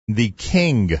the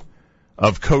king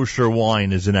of kosher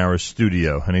wine, is in our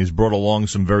studio, and he's brought along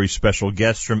some very special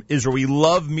guests from Israel. We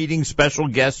love meeting special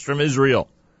guests from Israel,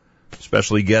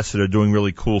 especially guests that are doing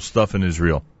really cool stuff in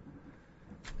Israel.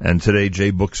 And today,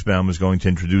 Jay Buchsbaum is going to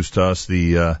introduce to us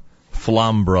the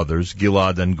Flam brothers,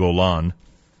 Gilad and Golan,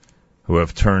 who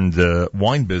have turned the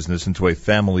wine business into a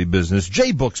family business.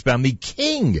 Jay Buchsbaum, the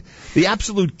king, the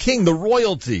absolute king, the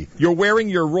royalty. You're wearing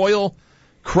your royal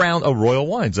crown. Oh, royal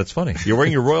wines. That's funny. You're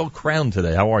wearing your royal crown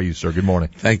today. How are you, sir? Good morning.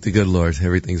 Thank the good Lord.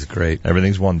 Everything's great.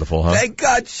 Everything's wonderful, huh? Thank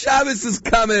God Shabbos is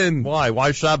coming. Why?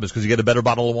 Why Shabbos? Because you get a better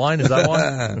bottle of wine? Is that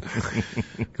why?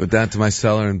 Go down to my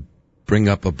cellar and bring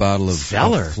up a bottle of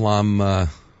Flam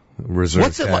Reserve.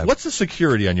 What's it like? What's the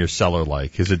security on your cellar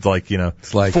like? Is it like,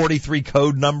 it's like 43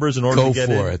 code numbers in order to get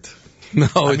in? Go for it. No,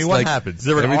 I mean, what happens? Is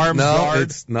there an armed guard?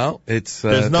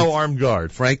 There's no armed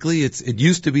guard. Frankly, it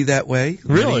used to be that way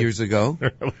many years ago.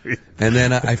 Really? And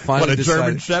then I finally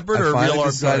German Shepherd or a real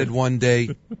armed decided guard? one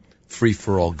day, free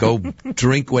for all. Go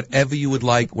drink whatever you would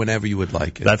like, whenever you would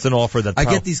like it. That's an offer that I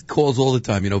get these calls all the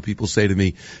time. People say to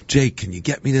me, Jay, can you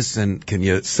get me this and can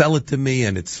you sell it to me?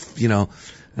 And it's,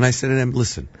 and I said to them,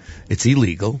 listen, it's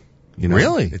illegal.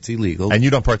 Really? It's illegal. And you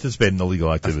don't participate in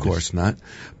illegal activities? Of course not.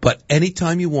 But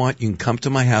anytime you want, you can come to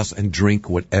my house and drink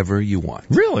whatever you want.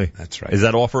 Really? That's right. Is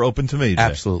that offer open to me, Jay?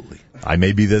 Absolutely. I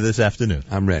may be there this afternoon.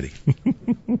 I'm ready.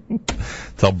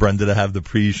 Tell Brenda to have the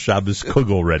pre-Shabbos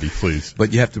kugel ready, please.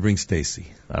 But you have to bring Stacy.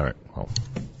 All right. Well,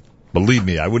 believe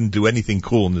me, I wouldn't do anything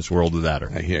cool in this world without her.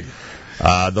 I hear you.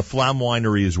 The Flam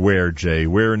Winery is where, Jay?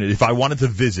 If I wanted to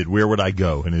visit, where would I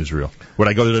go in Israel? Would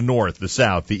I go to the north, the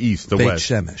south, the east, the west?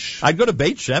 Beit Shemesh. I'd go to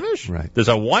Beit Shemesh? Right. There's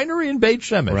a winery in Beit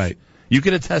Shemesh. Right. You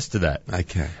can attest to that. I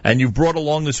can. And you've brought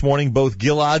along this morning both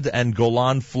Gilad and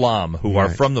Golan Flam, who are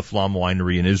from the Flam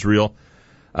Winery in Israel.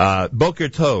 Boker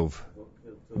Tov.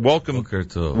 Welcome. Boker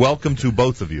Tov. Welcome to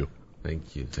both of you.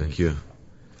 Thank you. Thank you.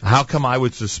 How come I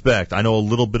would suspect? I know a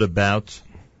little bit about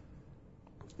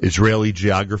Israeli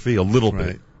geography, a little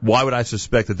bit. Why would I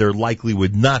suspect that there likely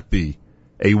would not be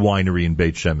a winery in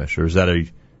Beit Shemesh? Or is that a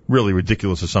really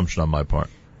ridiculous assumption on my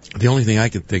part? The only thing I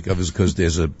can think of is because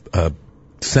there's a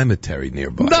cemetery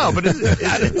nearby. No, but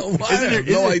I don't know why. I have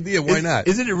no idea. Why not?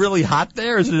 Isn't it really hot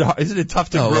there? Isn't it tough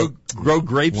to grow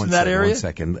grapes in that area? 1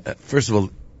 second. First of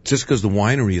all, just because the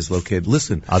winery is located,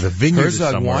 listen, the vineyard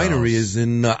Herzog Winery is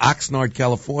in Oxnard,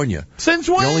 California. Since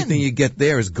when? The only thing you get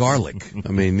there is garlic. I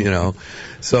mean,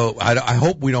 so I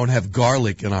hope we don't have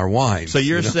garlic in our wine. So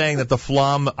you're saying that the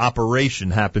Flam operation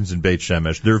happens in Beit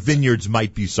Shemesh. Their vineyards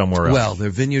might be somewhere else. Well,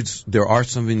 there are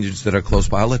some vineyards that are close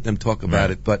by. I'll let them talk about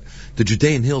it. But the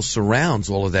Judean Hills surrounds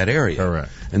all of that area.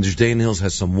 Correct. And the Judean Hills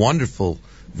has some wonderful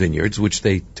vineyards, which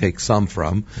they take some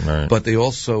from. Right. But they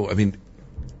also,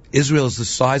 Israel is the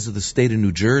size of the state of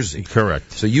New Jersey.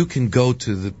 Correct. So you can go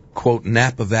to the, quote,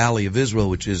 Napa Valley of Israel,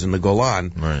 which is in the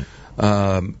Golan,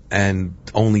 and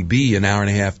only be an hour and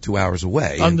a half, 2 hours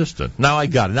away. Understood. Now I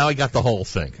got it. Now I got the whole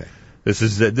thing. Okay. This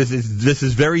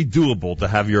is very doable to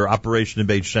have your operation in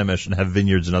Beit Shemesh and have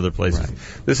vineyards in other places.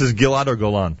 Right. This is Gilad or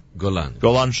Golan? Golan.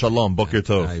 Golan Shalom. Boker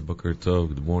Tov. Hi, Boker Tov.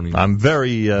 Good morning. I'm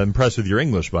very impressed with your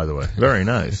English, by the way. Very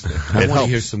nice. I want to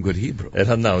hear some good Hebrew.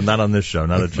 No, not on this show.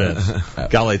 Not a chance.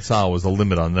 Galei Tzahal was the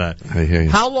limit on that. I hear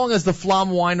you. How long has the Flam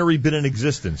Winery been in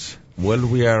existence? Well,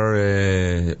 we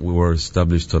were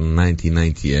established in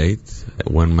 1998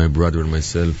 when my brother and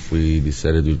myself, we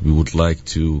decided that we would like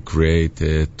to create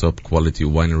a top quality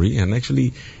winery. And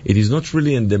actually, it is not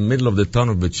really in the middle of the town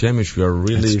of Beit Shemesh. We are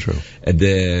really at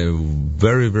the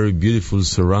very, very beautiful,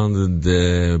 surrounded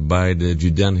by the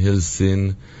Judean Hills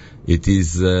scene. It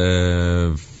is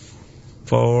 3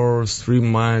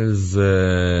 miles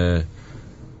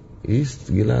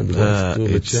east, Gilad, to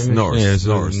Beit Shemesh. North. Yes,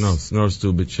 north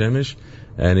to Beit Shemesh.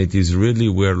 And it is really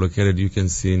where located. You can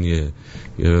see in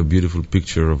a beautiful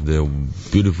picture of the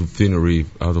beautiful scenery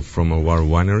from our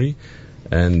winery.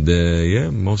 And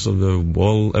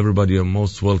everybody are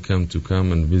most welcome to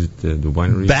come and visit the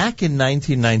winery. Back in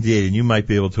 1998, and you might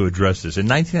be able to address this. In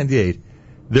 1998,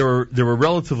 there were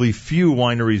relatively few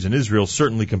wineries in Israel,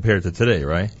 certainly compared to today,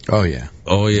 right? Oh yeah.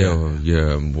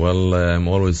 Well, I'm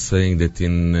always saying that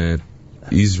in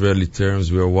Israeli terms,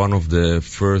 we are one of the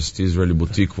first Israeli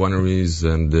boutique wineries,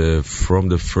 and from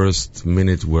the first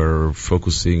minute we're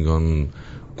focusing on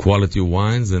quality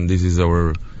wines, and this is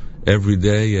our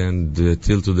everyday and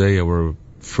till today our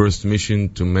first mission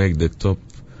to make the top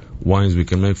wines we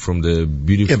can make from the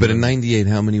beautiful. Yeah, but in 98,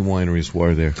 how many wineries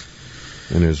were there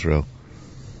in Israel?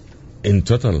 In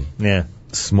total? Yeah.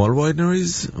 Small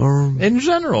wineries or In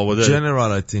general,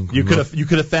 general, I think. you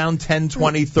could have found 10,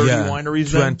 20, 30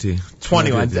 wineries then?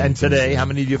 20. And today, how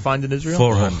many do you find in Israel?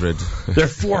 400. There are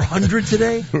 400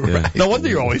 today? Right. No wonder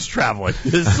you're always traveling.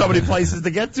 There's so many places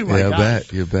to get to. My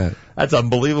gosh. You bet. That's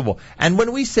unbelievable. And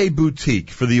when we say boutique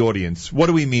for the audience, what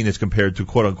do we mean as compared to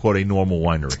quote-unquote a normal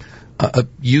winery?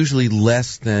 Usually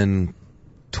less than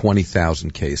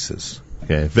 20,000 cases.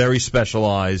 Okay, very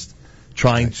specialized,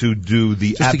 trying to do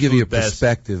the Just to give you a best.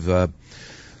 perspective,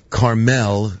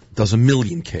 Carmel does 1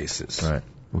 million cases. Right.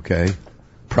 Okay?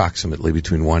 Approximately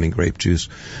between wine and grape juice.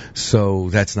 So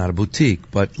that's not a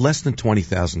boutique, but less than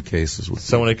 20,000 cases.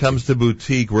 So when it comes to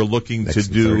boutique, we're looking to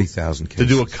do 30,000 cases.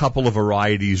 to do a couple of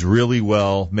varieties really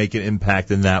well, make an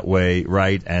impact in that way,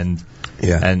 right? And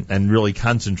really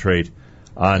concentrate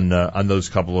on those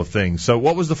couple of things. So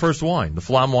what was the first wine? The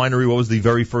Flam Winery, what was the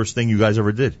very first thing you guys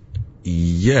ever did?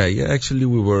 Yeah. Actually,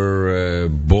 we were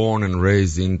born and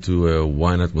raised into a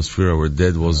wine atmosphere. Our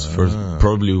dad was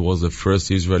probably was the first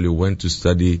Israeli who went to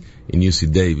study in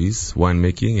UC Davis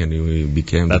winemaking, and he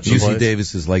became That's the UC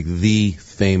Davis is like the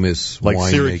famous like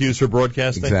winemaker. Syracuse for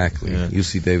broadcasting? Exactly. Yeah.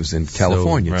 UC Davis in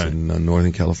California. right. It's in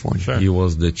Northern California. Sure. He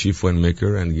was the chief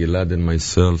winemaker, and Gilad and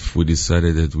myself, we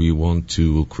decided that we want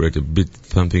to create a bit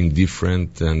something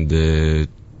different and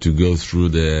to go through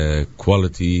the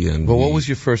quality. And But what was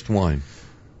your first wine?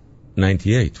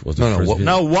 98 was the first vintage.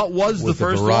 No, what was the With the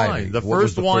first variety. wine? The What was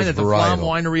first the wine first that the Flam varietal?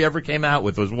 Winery ever came out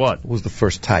with was what? What was the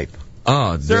first type?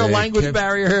 Is there a language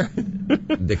barrier here?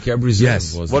 The Cab Reserve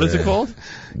Yes. was What is it called?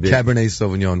 Cabernet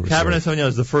Sauvignon Reserve. Cabernet Sauvignon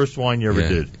is the first wine you ever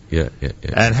did. Yeah.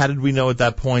 And how did we know at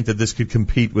that point that this could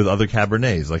compete with other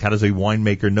Cabernets? Like, how does a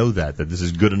winemaker know that this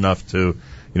is good enough to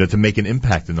make an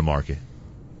impact in the market?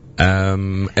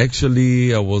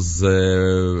 Actually, I was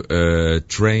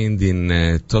trained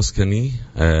in Tuscany.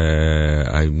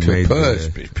 I made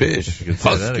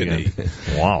Tuscany.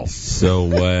 Wow. So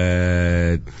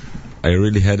I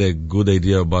really had a good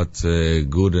idea about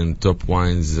good and top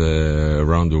wines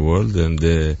around the world,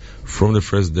 and from the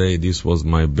first day, this was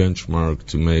my benchmark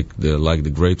to make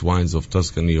the great wines of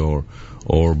Tuscany or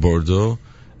Bordeaux.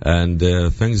 And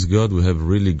thanks God, we have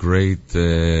really great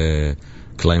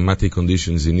climatic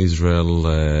conditions in Israel,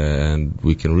 and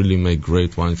we can really make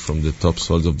great wine from the top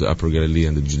soils of the Upper Galilee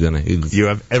and the Judean Hills. You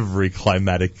have every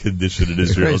climatic condition in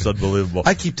Israel. It's unbelievable.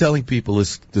 I keep telling people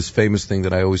this famous thing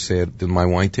that I always say at my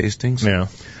wine tastings. Yeah.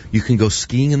 You can go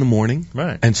skiing in the morning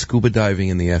Right. and scuba diving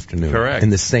in the afternoon. Correct.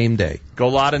 In the same day.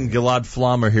 Golad and Gilad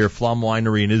Flam are here. Flam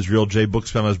Winery in Israel. Jay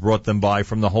Buxbaum has brought them by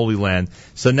from the Holy Land.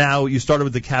 So now you started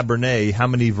with the Cabernet. How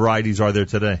many varieties are there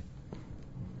today?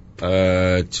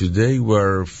 Today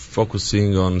we're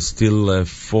focusing on still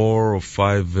 4 or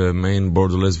 5 main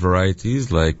Bordelais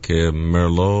varieties like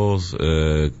Merlot,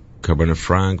 Cabernet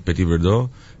Franc, Petit Verdot,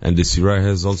 and the Syrah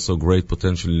has also great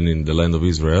potential in the land of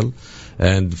Israel.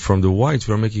 And from the whites,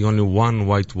 we're making only one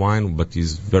white wine, but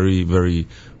is very, very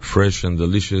fresh and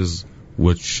delicious,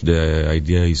 which the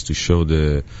idea is to show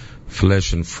the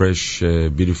flesh and fresh,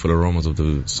 beautiful aromas of the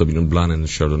Sauvignon Blanc and the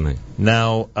Chardonnay.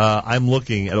 Now, I'm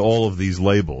looking at all of these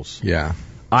labels. Yeah.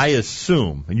 I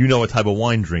assume, and you know what type of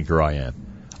wine drinker I am,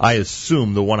 I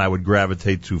assume the one I would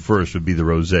gravitate to first would be the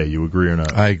rosé. You agree or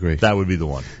not? I agree. That would be the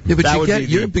one. Yeah, but That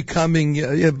you're becoming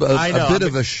a bit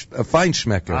of a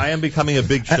feinschmecker. I am becoming a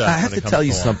big chef. I have to tell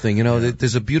you something.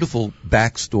 There's a beautiful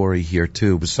backstory here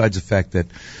too. Besides the fact that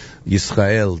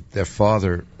Yisrael, their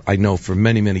father, I know for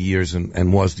many, many years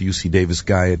and was the UC Davis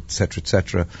guy, et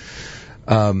cetera,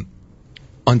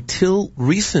 until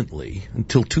recently,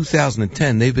 until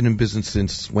 2010, they've been in business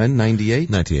since when? 98?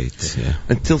 98, yeah.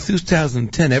 Until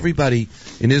 2010, everybody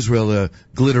in Israel,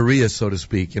 glitteria, so to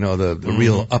speak, the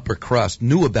real upper crust,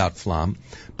 knew about Flam,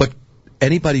 but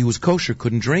anybody who was kosher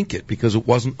couldn't drink it because it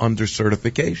wasn't under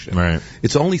certification. Right.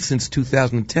 It's only since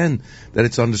 2010 that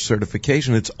it's under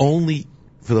certification. It's only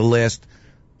for the last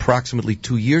approximately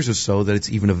 2 years or so that it's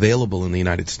even available in the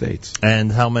United States.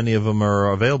 And how many of them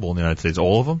are available in the United States?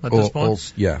 All of them at this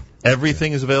point? Yeah.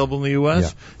 Everything is available in the U.S.?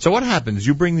 Yeah. So what happens?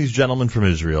 You bring these gentlemen from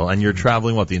Israel, and you're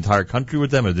traveling, the entire country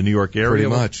with them, or the New York area? Pretty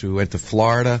much. We went to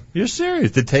Florida. You're serious?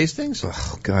 Did tastings?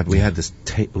 Oh, God, we had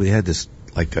this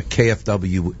like a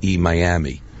KFWE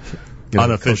Miami.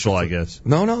 Unofficial, I guess.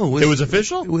 No. It was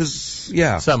official? It was,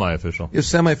 yeah. Semi-official. It was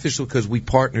semi-official because we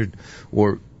partnered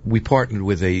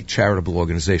with a charitable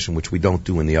organization, which we don't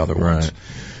do in the other ones. Right.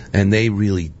 And they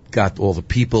really got all the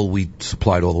people. We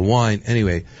supplied all the wine.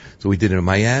 Anyway, so we did it in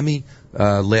Miami.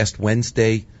 Last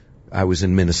Wednesday, I was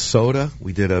in Minnesota.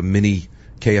 We did a mini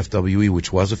KFWE,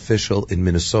 which was official in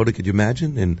Minnesota. Could you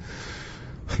imagine?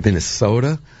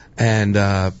 Minnesota, and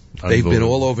they've been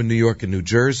all over New York and New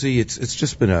Jersey. It's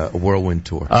just been a whirlwind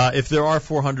tour. If there are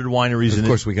 400 wineries, of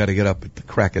course, we got to get up at the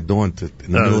crack of dawn in the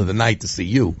middle of the night to see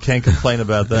you. Can't complain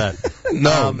about that.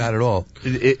 No, not at all.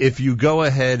 If you go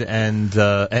ahead and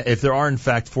if there are in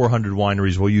fact 400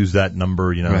 wineries, we'll use that number.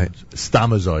 Right.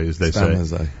 Stamazoi, as they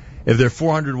say. If there are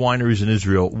 400 wineries in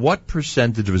Israel, what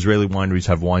percentage of Israeli wineries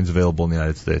have wines available in the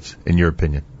United States, in your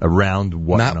opinion? Around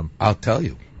what number? I'll tell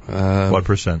you. What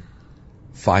percent?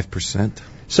 5%.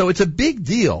 So it's a big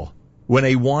deal when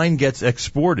a wine gets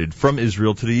exported from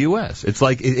Israel to the U.S. It's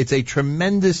like it's a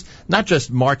tremendous, not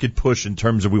just market push in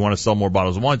terms of we want to sell more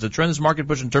bottles of wine, it's a tremendous market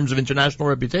push in terms of international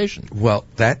reputation. Well,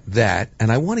 that,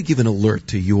 and I want to give an alert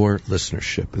to your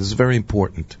listenership. This is very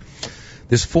important.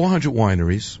 There's 400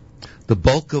 wineries. The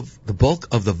bulk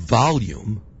of the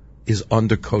volume is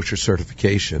under kosher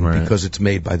certification because it's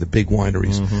made by the big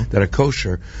wineries that are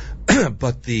kosher.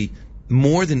 But the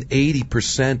more than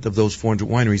 80% of those 400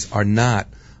 wineries are not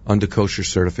under kosher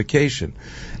certification.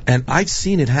 And I've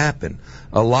seen it happen.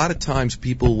 A lot of times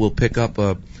people will pick up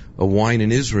a wine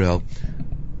in Israel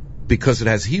because it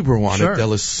has Hebrew on it.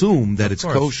 They'll assume that it's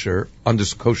kosher under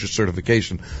kosher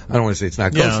certification. I don't want to say it's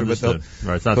not kosher, but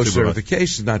it's not kosher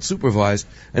certification is not supervised,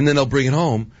 and then they'll bring it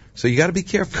home. So you got to be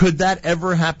careful. Could that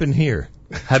ever happen here?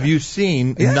 Have you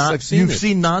seen? Yes, I've seen You've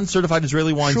seen non-certified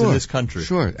Israeli wines in this country.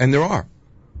 Sure, and there are.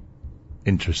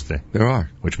 Interesting. There are.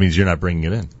 Which means you're not bringing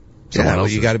it in.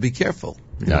 You got to be careful.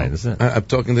 Yeah, I understand. I'm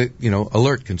talking to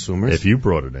alert consumers. If you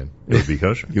brought it in, it would be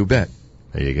kosher. You bet.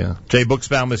 There you go. Jay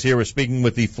Buchsbaum is here. We're speaking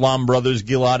with the Flam brothers,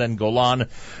 Gilad and Golan,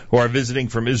 who are visiting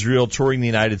from Israel, touring the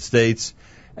United States,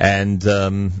 and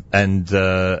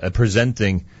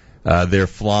presenting their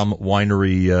Flam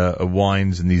winery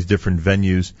wines in these different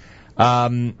venues.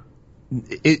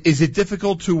 Is it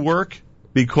difficult to work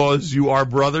because you are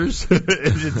brothers?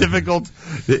 Is it difficult?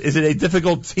 Is it a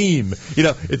difficult team?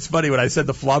 It's funny when I said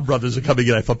the Flam brothers are coming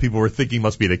in, I thought people were thinking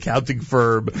must be an accounting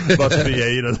firm, must be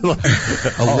a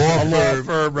law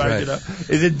firm, right?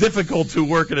 Is it difficult to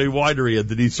work in a winery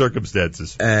under these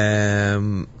circumstances?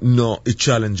 No, it's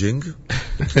challenging.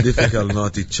 Difficult,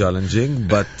 not it's challenging,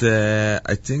 but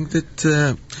I think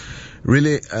that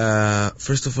really,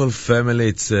 first of all, family,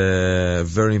 it's a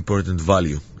very important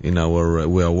value in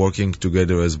we are working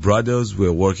together as brothers. We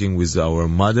are working with our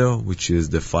mother, which is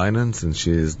the finance, and she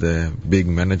is the big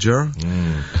manager.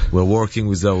 We're working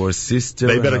with our sister.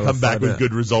 They better come back with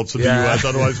good results in the U.S.,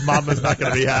 otherwise Mama's not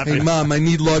going to be happy. Hey, Mom, I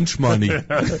need lunch money.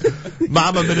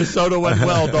 Mama, Minnesota went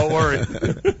well, don't worry.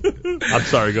 I'm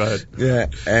sorry, go ahead. Yeah,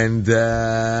 and,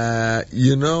 I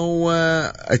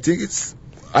think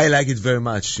I like it very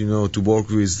much, to work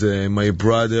with my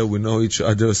brother. We know each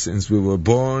other since we were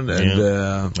born,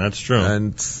 and that's true.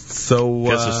 And so,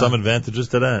 guess there's some advantages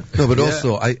to that. No, but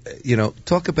also,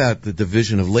 talk about the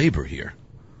division of labor here.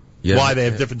 Yeah. Why, they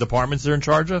have different departments they're in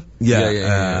charge of?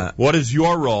 Yeah. What is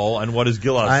your role and what is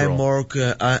Gilad's role?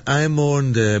 I'm more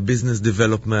on the business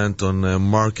development, on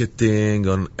marketing,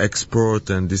 on export,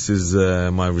 and this is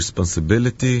my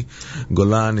responsibility.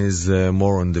 Golan is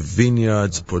more on the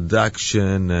vineyards,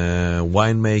 production,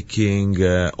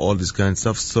 winemaking, all this kind of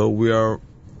stuff. So we are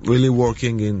really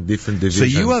working in different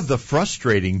divisions. So you have the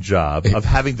frustrating job of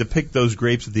having to pick those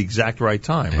grapes at the exact right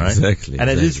time, right? Exactly.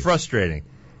 And it is frustrating.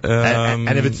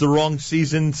 And if it's the wrong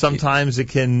season, sometimes it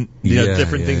can,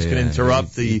 different things can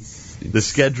interrupt the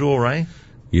schedule, right?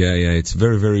 Yeah, it's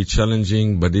very, very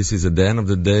challenging, but this is at the end of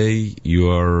the day,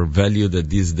 you are valued at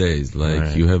these days.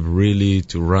 You have really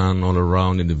to run all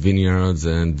around in the vineyards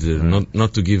and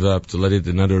not to give up, to let it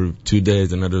another 2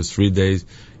 days, another 3 days,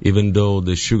 even though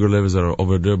the sugar levels are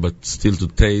over there, but still to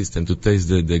taste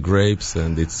the grapes,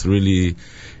 and it's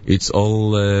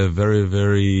all very,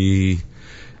 very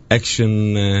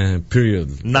action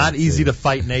period. Not easy to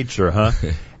fight nature, huh?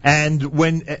 And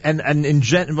in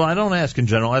general, I don't ask in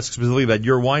general, I ask specifically about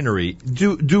your winery.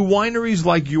 Do wineries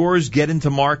like yours get into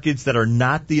markets that are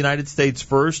not the United States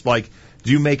first? Like,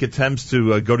 do you make attempts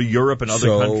to go to Europe and other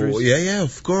countries? Yeah,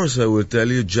 of course. I will tell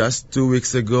you, just 2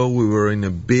 weeks ago, we were in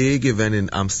a big event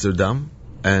in Amsterdam.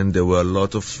 And there were a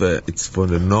lot of, it's for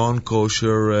the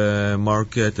non-kosher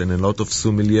market, and a lot of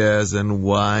sommeliers and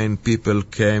wine people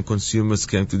consumers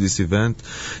came to this event.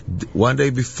 One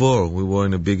day before, we were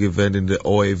in a big event in the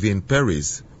OAV in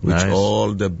Paris, which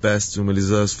all the best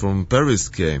sommeliers from Paris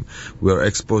came. We are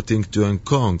exporting to Hong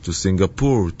Kong, to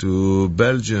Singapore, to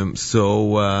Belgium.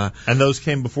 So, and those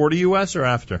came before the U.S. or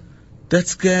after?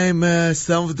 That came,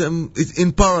 some of them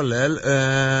in parallel,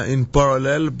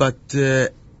 but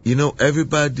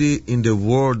everybody in the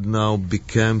world now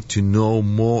became to know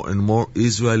more and more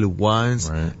Israeli wines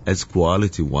as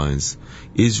quality wines.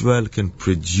 Israel can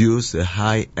produce a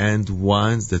high-end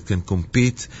wines that can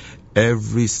compete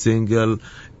every single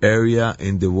area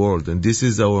in the world. And this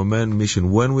is our main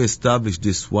mission. When we established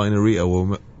this winery,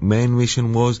 our main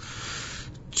mission was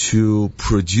to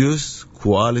produce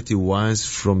quality wines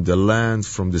from the land,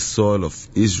 from the soil of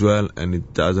Israel, and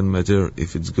it doesn't matter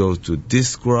if it goes to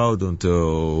this crowd or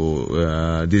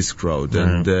to this crowd.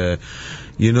 And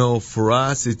for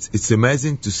us, it's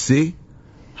amazing to see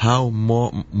how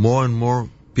more and more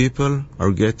people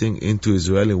are getting into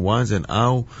Israeli wines, and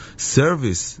how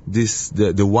service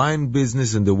the wine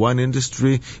business and the wine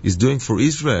industry is doing for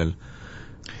Israel.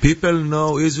 People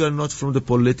know Israel not from the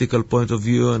political point of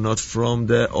view and not from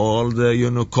all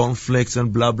the conflicts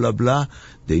and blah blah blah.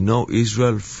 They know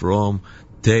Israel from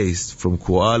taste, from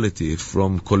quality,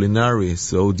 from culinary.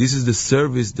 So this is the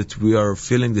service that we are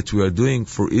feeling that we are doing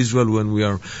for Israel when we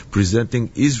are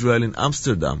presenting Israel in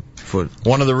Amsterdam.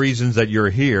 One of the reasons that you're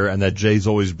here and that Jay's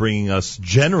always bringing us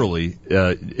generally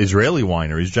Israeli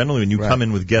wineries, generally when you come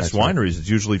in with guest wineries, it's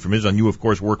usually from Israel. And you, of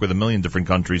course, work with a million different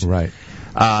countries. Right.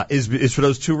 Is for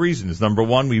those two reasons. Number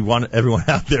one, we want everyone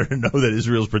out there to know that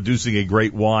Israel is producing a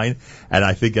great wine, and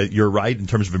I think that you're right in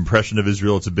terms of impression of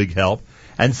Israel. It's a big help.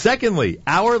 And secondly,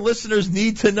 our listeners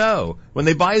need to know when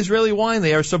they buy Israeli wine,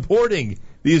 they are supporting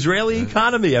the Israeli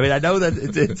economy. I mean, I know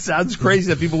that it sounds crazy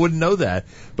that people wouldn't know that,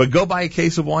 but go buy a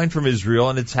case of wine from Israel,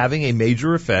 and it's having a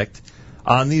major effect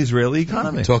on the Israeli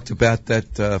economy. We talked about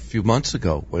that a few months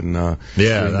ago when that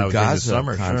the was Gaza in the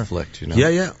summer, conflict. Sure.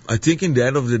 Yeah. I think in the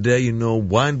end of the day,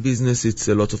 wine business, it's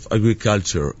a lot of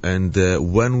agriculture. And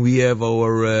when we have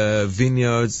our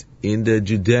vineyards in the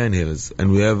Judean hills,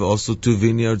 and we have also 2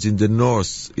 vineyards in the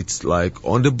north, it's like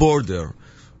on the border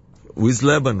with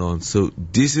Lebanon. So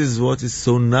this is what is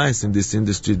so nice in this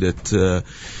industry, that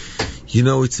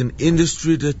it's an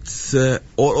industry that's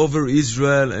all over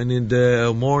Israel and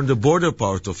more in the border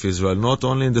part of Israel, not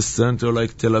only in the center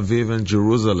like Tel Aviv and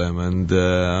Jerusalem. And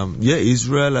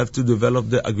Israel have to develop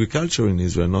the agriculture in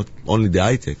Israel, not only the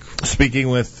high-tech. Speaking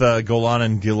with Golan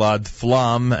and Gilad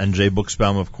Flam and Jay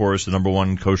Buchsbaum, of course, the number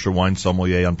one kosher wine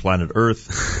sommelier on planet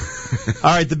Earth.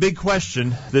 All right, the big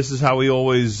question, this is how we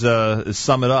always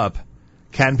sum it up.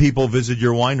 Can people visit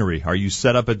your winery? Are you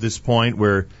set up at this point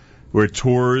where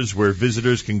tours, where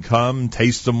visitors can come,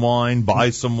 taste some wine,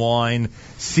 buy some wine,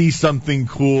 see something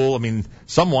cool? I mean,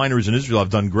 some wineries in Israel have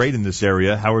done great in this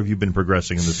area. How have you been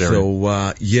progressing in this area?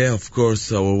 So, of course,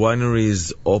 our winery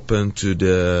is open to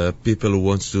the people who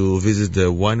want to visit the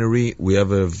winery. We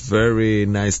have a very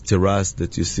nice terrace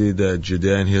that you see the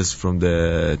Judean hills from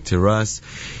the terrace.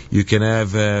 You can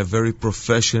have a very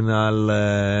professional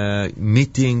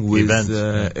meeting with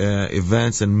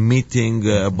events and meeting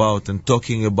about and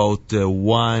talking about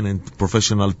wine and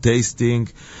professional tasting.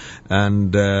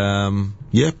 And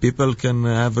people can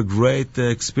have a great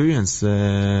experience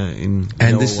And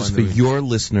this is for your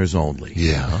listeners only.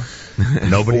 Yeah.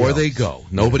 Nobody Before else. they go.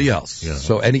 Nobody else. Yeah.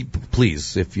 So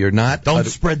please, if you're not... Don't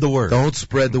spread the word. Don't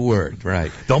spread the word,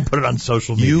 right. Don't put it on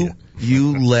social media.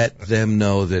 You let them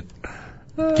know that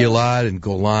Gilad and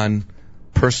Golan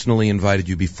personally invited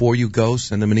you before you go.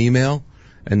 Send them an email,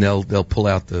 and they'll pull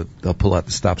out the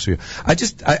stops for you.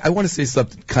 I want to say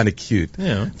something kind of cute.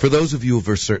 Yeah. For those of you of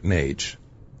a certain age,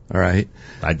 all right.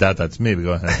 I doubt that's me, but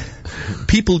go ahead.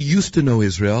 People used to know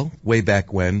Israel way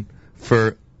back when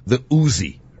for the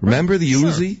Uzi. Remember the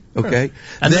Uzi? Okay. Sure.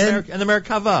 And the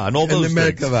Merkava and all those things. And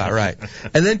the things. Merkava, right.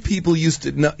 And then people used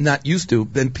to, not used to,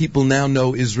 then people now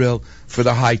know Israel for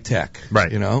the high tech.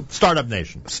 Right. Startup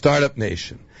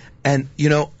nation. And,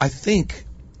 I think,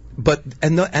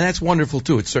 and that's wonderful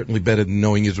too. It's certainly better than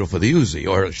knowing Israel for the Uzi,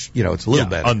 or, it's a little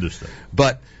better. Understood.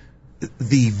 But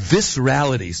the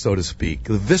viscerality, so to speak,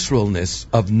 the visceralness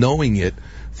of knowing it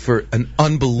for an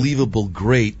unbelievable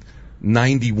great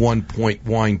 91-point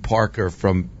wine Parker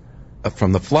from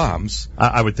the Flams.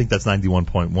 I would think that's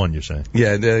 91.1, you're saying.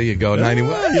 Yeah, there you go.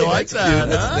 91. You like that?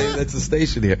 That's the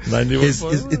station here.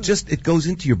 91.1. It goes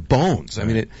into your bones. I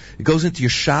mean, it goes into your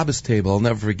Shabbos table. I'll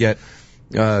never forget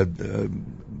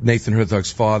Nathan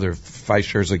Herzog's father,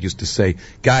 Feish Herzog, used to say,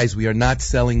 "Guys, we are not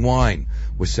selling wine.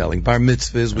 We're selling bar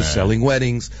mitzvahs. We're selling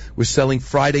weddings. We're selling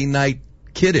Friday night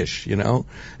Kiddush, And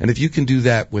if you can do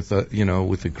that with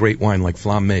a great wine like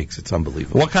Flam makes, it's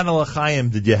unbelievable." What kind of l'chaim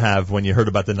did you have when you heard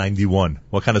about the 91?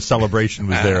 What kind of celebration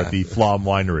was there at the Flam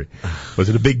winery? Was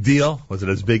it a big deal? Was it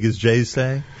as big as Jay's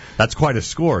saying? That's quite a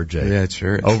score, Jay. Yeah, it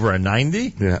sure is. Over a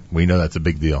 90? Yeah. We know that's a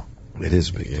big deal. It is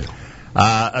a big deal.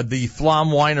 The Flam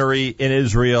winery in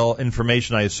Israel,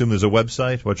 information, I assume there's a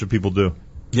website. What should people do?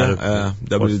 Yeah,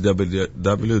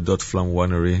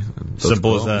 www.flamwinery.com.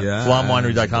 Simple as that. Yeah.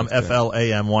 Flamwinery.com,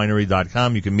 FLAM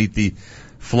winery.com. You can meet the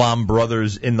Flam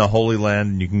brothers in the Holy Land,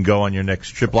 and you can go on your next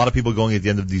trip. A lot of people going at the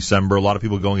end of December, a lot of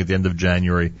people going at the end of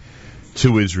January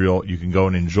to Israel. You can go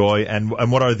and enjoy. And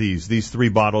what are these? These 3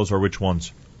 bottles are which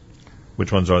ones?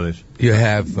 Which ones are these? You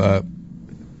have,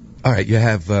 you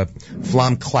have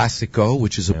Flam Classico,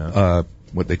 which is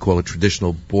what they call a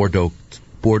traditional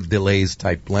Bordelaise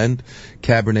type blend,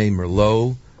 Cabernet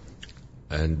Merlot.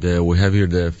 And we have here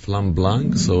the Flam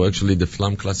Blanc. So actually the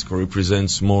Flam Classico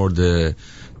represents more the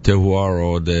terroir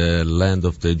or the land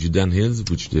of the Judean Hills,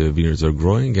 which the vineyards are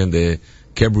growing, and the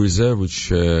Cab Reserve, which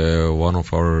one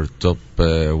of our top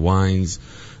wines,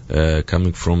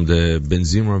 coming from the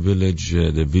Benzimra village,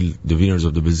 the vineyards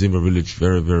of the Benzimra village,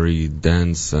 very, very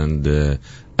dense and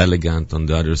elegant on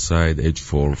the other side, aged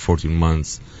for 14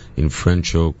 months in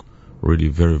French oak. Really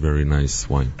very, very nice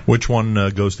wine. Which one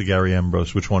goes to Gary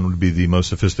Ambrose? Which one would be the most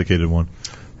sophisticated one?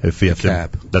 If you have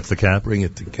Cab. That's the Cab? Bring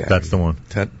it to Cab. That's the one.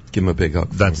 Give him a big hug.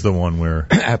 That's the one where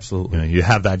absolutely you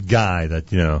have that guy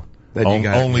that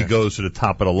only goes to the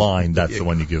top of the line. That's the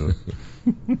one you give him.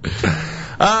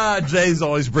 Jay's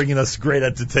always bringing us great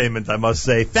entertainment, I must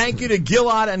say. Thank you to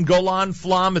Gilad and Golan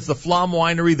Flam. It's the Flam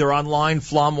Winery. They're online,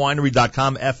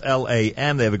 flamwinery.com,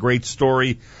 FLAM. They have a great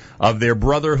story of their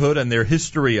brotherhood and their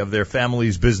history of their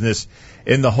family's business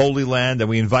in the Holy Land. And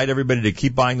we invite everybody to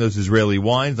keep buying those Israeli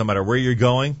wines, no matter where you're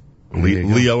going.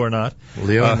 Leo or not.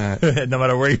 Leo or not. No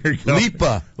matter where you're going.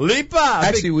 Lipa!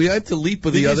 Actually, we went to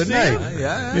Lipa the other night.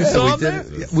 Yeah. You saw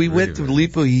him? We went to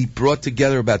Lipa. He brought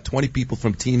together about 20 people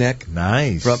from Teaneck.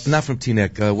 Nice. Not from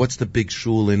Teaneck. What's the big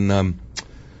shul in, the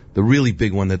really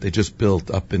big one that they just built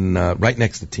up in, right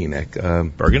next to Teaneck?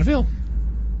 Bergenfield?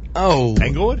 Oh.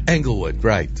 Englewood? Englewood,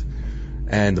 right.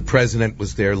 And the president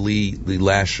was there, Lee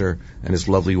Lasher, and his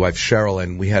lovely wife Cheryl,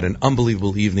 and we had an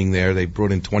unbelievable evening there. They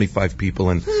brought in 25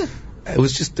 people, and it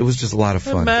was just a lot of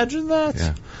fun. Imagine that.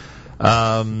 Yeah.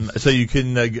 So you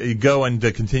can go and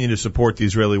continue to support the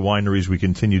Israeli wineries. We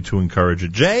continue to encourage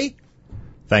it. Jay,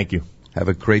 thank you. Have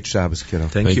a great Shabbos, kiddo.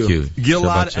 Thank you.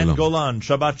 Gilad and Golan,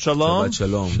 Shabbat Shalom. Shabbat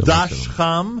Shalom. Dash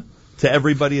Cham to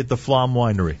everybody at the Flam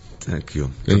Winery. Thank you.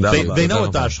 They know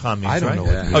what Dash Cham means, I don't right? know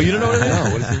what it means. Oh, you don't know what it means? No,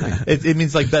 what does it mean? It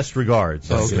means like best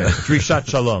regards. Okay. Drishat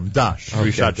Shalom. Dash.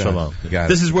 Drishat Shalom.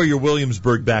 This is where your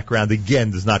Williamsburg background again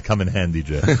does not come in handy,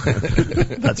 Jay.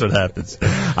 That's what happens.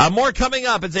 More coming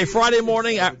up. It's a Friday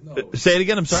morning. Say it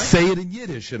again. I'm sorry. Say it in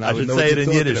Yiddish, and I should say it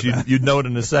in Yiddish. You'd know it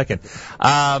in a second.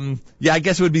 I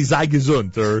guess it would be Sei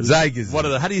Gesund or Sei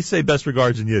Gesund. How do you say best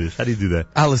regards in Yiddish? How do you do that?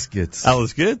 Alles good.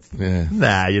 Alles good? Yeah.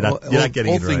 Nah, you're not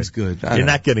getting it right. All things good. You're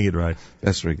not getting it right.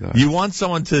 Best regards. You want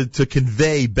someone to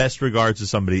convey best regards to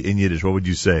somebody in Yiddish. What would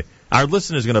you say? Our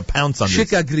listeners are going to pounce on this.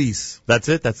 Shika gris. That's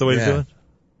it? That's the way to do it?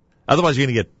 Otherwise, you're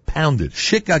going to get pounded.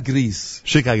 Shika gris.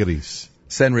 Shika gris.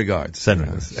 Send regards. Send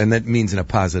regards. And that means in a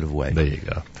positive way. There you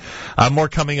go. More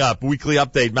coming up. Weekly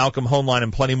update. Malcolm Hoenlein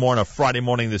and plenty more on a Friday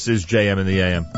morning. This is JM in the AM.